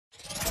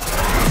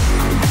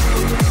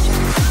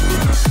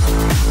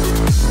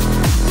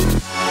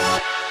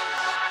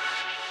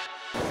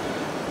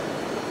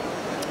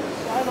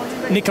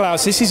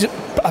Nikolaus, this is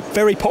a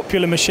very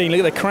popular machine. Look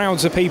at the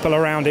crowds of people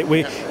around it.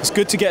 It's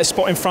good to get a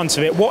spot in front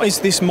of it. What is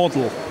this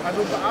model?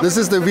 This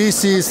is the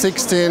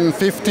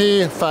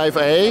VC1650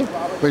 5A,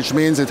 which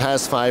means it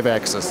has 5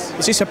 axes.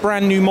 Is this a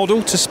brand new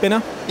model to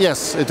Spinner?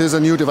 Yes, it is a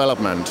new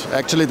development.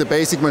 Actually, the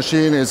basic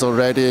machine is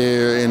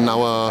already in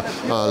our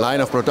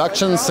line of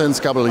production since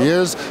a couple of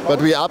years,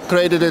 but we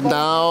upgraded it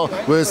now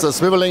with a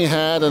swiveling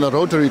head and a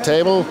rotary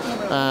table,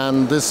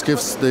 and this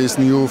gives this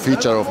new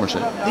feature of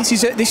machine.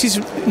 This is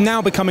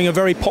now becoming a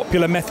very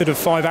popular method of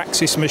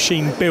 5-axis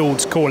machine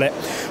builds, call it.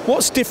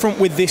 What's different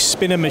with this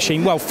Spinner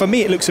machine? Well, for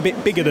me, it looks a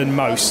bit bigger than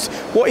most.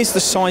 What is the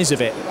size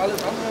of it?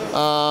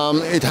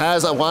 It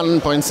has a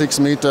 1.6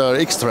 meter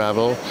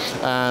X-travel,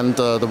 and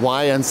the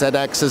Y and Z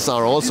axes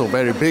are also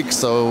very big,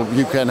 so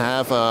you can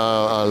have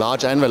a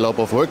large envelope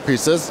of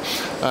workpieces.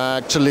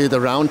 Actually, the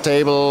round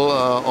table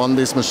on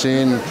this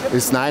machine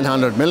is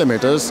 900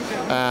 millimeters,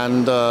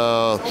 and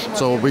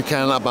so we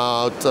can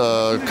about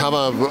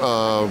cover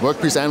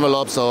workpiece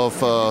envelopes of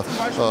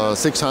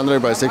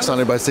 600 by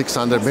 600 by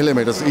 600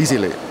 millimeters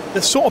easily.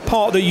 The sort of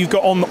part that you've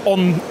got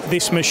on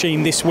this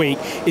machine this week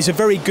is a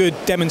very good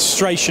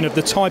demonstration of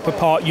the type of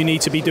part you need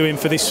to be doing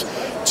for this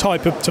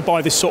to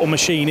buy this sort of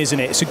machine, isn't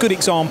it? It's a good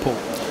example.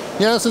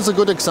 Yes, it's a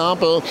good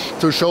example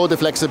to show the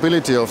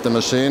flexibility of the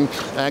machine.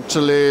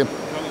 Actually,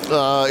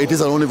 it is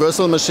a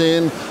universal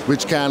machine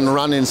which can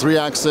run in 3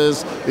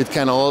 axes. It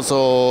can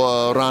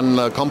also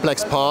run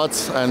complex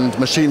parts and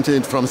machine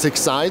it from 6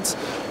 sides.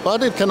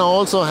 But it can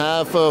also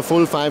have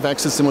full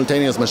 5-axis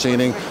simultaneous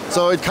machining.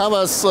 So it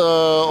covers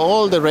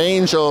all the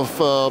range of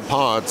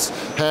parts: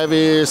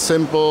 heavy,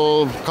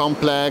 simple,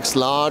 complex,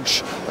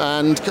 large,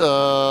 and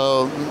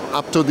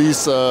up to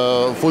these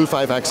full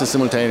 5-axis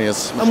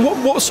simultaneous. And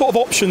what sort of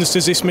options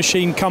does this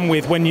machine come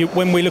with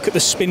when we look at the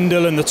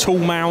spindle and the tool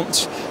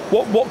mount?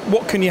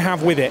 What can you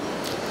have with it?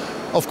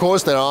 Of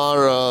course, there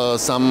are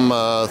some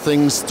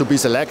things to be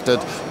selected.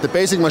 The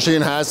basic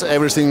machine has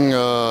everything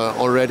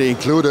already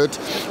included,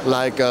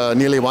 like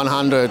nearly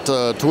 100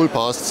 tool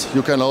posts.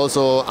 You can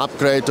also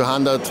upgrade to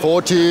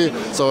 140,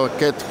 so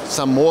get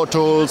some more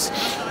tools.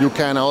 You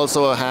can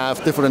also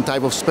have different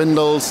type of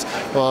spindles.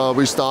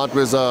 We start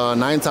with a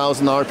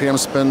 9,000 RPM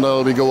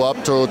spindle. We go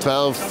up to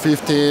 12,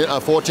 15,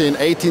 14,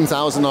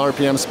 18,000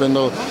 RPM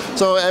spindle.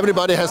 So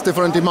everybody has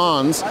different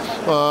demands.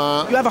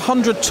 You have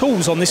 100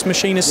 tools on this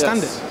machine as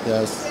standard?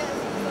 Yes.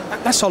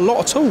 That's a lot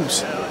of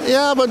tools.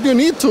 Yeah, but you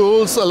need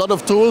tools, a lot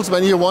of tools,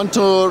 when you want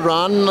to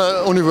run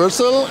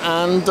universal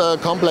and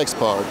complex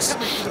parts.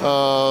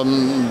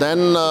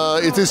 Then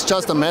it is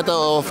just a matter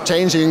of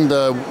changing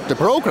the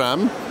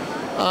program.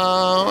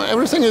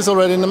 Everything is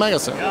already in the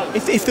magazine.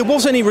 If there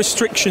was any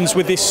restrictions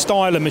with this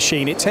style of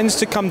machine, it tends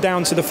to come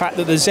down to the fact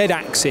that the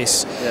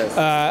Z-axis,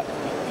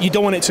 you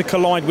don't want it to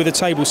collide with the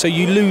table, so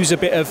you lose a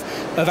bit of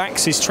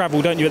axis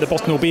travel, don't you, at the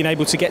bottom, or being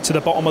able to get to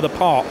the bottom of the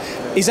part.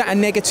 Is that a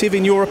negative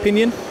in your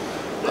opinion?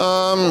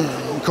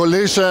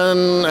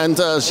 Collision and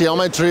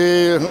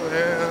geometry,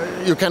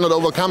 you cannot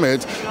overcome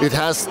it. It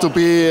has to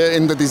be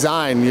in the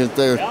design.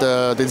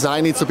 The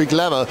design needs to be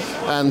clever.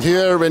 And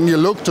here, when you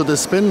look to the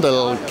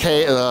spindle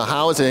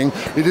housing,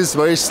 it is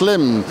very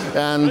slim.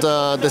 And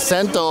the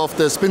center of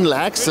the spindle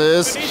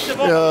axis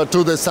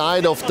to the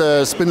side of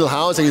the spindle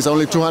housing is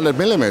only 200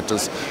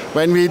 millimeters.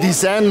 When we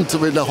descend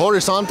with a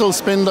horizontal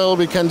spindle,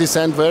 we can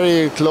descend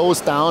very close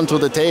down to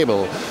the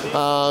table.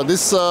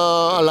 This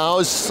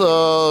allows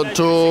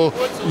to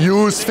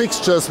use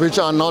fixtures which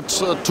are not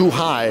too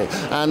high,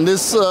 and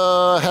this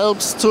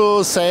helps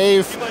to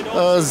save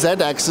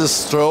Z-axis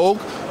stroke,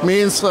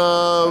 means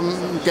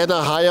get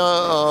a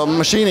higher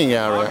machining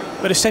area.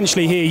 But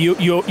essentially here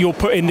you're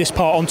putting this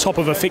part on top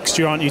of a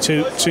fixture, aren't you,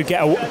 to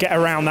get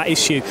around that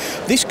issue.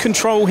 This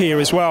control here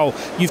as well,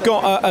 you've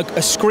got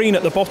a screen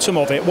at the bottom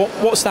of it.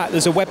 What's that?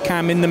 There's a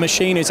webcam in the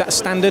machine. Is that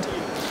standard?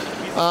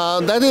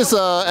 That is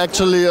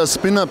actually a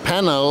Spinner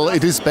panel.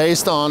 It is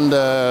based on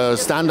the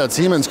standard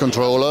Siemens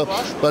controller,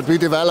 but we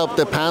developed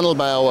the panel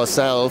by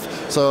ourselves.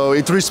 So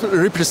it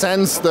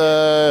represents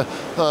the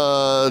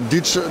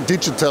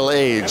digital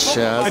age.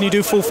 Yes. Can you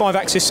do full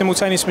 5-axis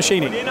simultaneous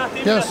machining?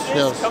 Yes,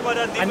 yes.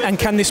 And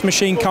can this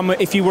machine come,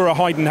 if you were a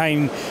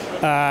Heidenhain,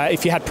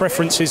 if you had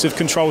preferences of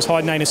controls,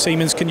 Heidenhain or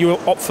Siemens, can you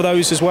opt for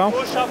those as well?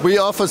 We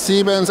offer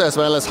Siemens as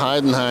well as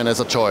Heidenhain as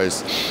a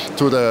choice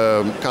to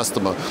the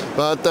customer.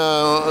 But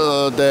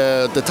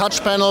the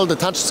touch panel, the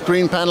touch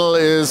screen panel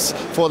is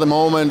for the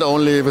moment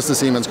only with the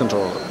Siemens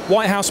controller.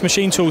 Whitehouse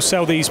Machine Tools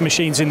sell these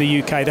machines in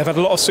the UK. They've had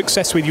a lot of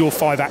success with your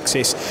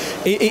 5-axis.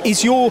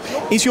 Is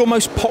your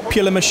most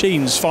popular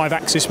machines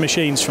 5-axis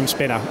machines from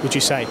Spinner, would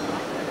you say?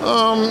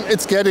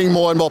 It's getting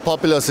more and more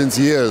popular since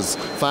years.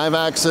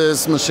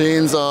 5-axis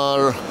machines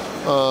are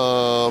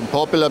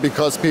popular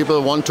because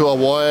people want to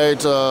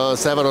avoid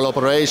several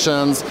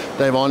operations.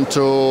 They want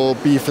to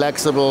be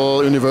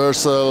flexible,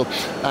 universal,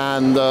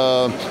 and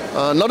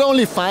not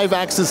only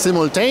 5-axis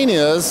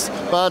simultaneous,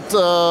 but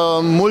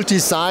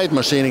multi-side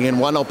machining in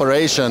one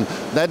operation.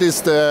 That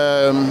is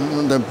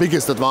the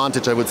biggest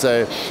advantage, I would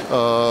say.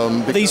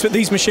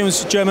 These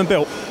machines German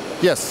built?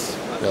 Yes.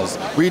 Yes.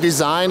 We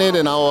design it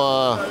in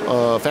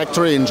our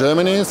factory in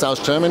Germany,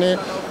 South Germany,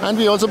 and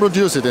we also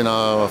produce it in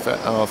our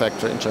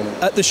factory in Germany.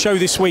 At the show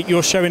this week,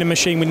 you're showing a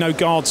machine with no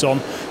guards on.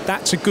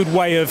 That's a good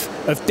way of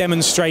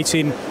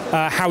demonstrating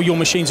how your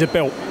machines are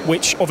built,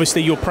 which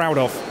obviously you're proud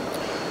of.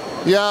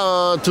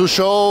 Yeah, to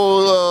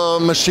show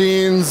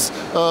machines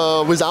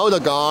without a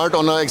guard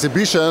on an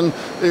exhibition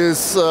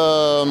is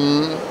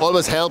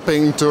always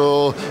helping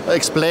to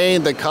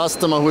explain the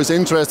customer who is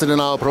interested in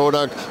our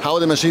product how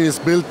the machine is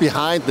built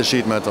behind the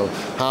sheet metal,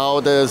 how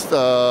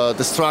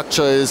the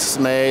structure is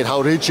made,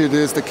 how rigid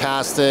is the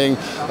casting,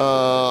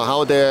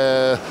 how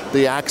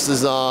the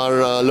axes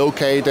are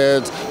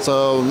located.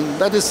 So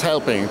that is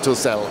helping to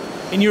sell.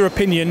 In your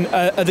opinion,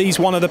 are these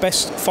one of the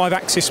best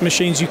 5-axis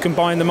machines you can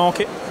buy in the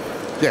market?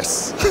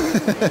 Yes,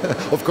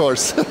 of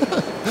course.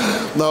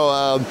 No,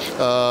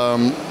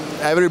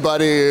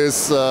 everybody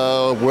is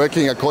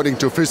working according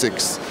to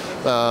physics.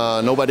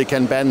 Nobody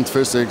can bend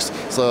physics.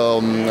 So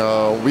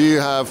we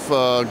have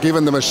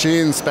given the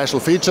machine special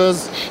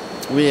features.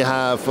 We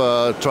have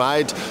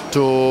tried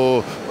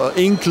to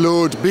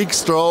include big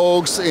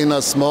strokes in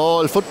a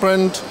small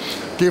footprint,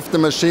 give the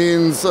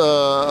machines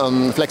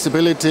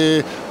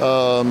flexibility,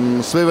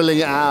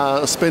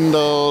 swiveling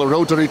spindle,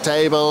 rotary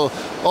table,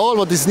 all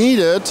what is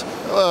needed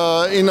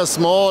in a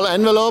small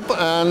envelope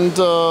and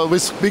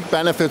with big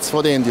benefits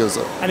for the end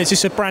user. And is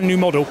this a brand new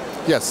model?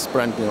 Yes,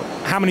 brand new.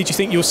 How many do you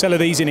think you'll sell of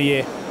these in a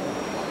year?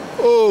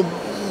 Oh,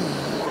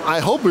 I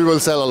hope we will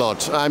sell a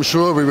lot. I'm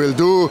sure we will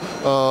do,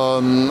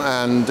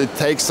 and it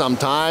takes some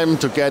time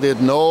to get it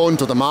known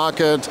to the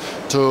market,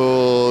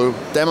 to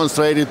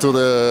demonstrate it to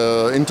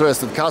the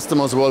interested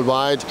customers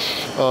worldwide.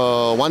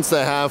 Once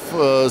they have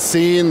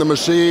seen the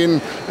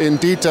machine in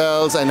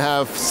details and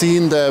have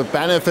seen the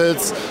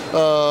benefits,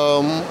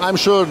 I'm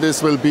sure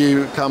this will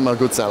become a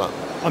good seller.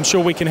 I'm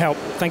sure we can help.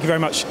 Thank you very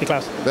much,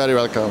 Niklaus. Very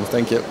welcome.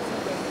 Thank you.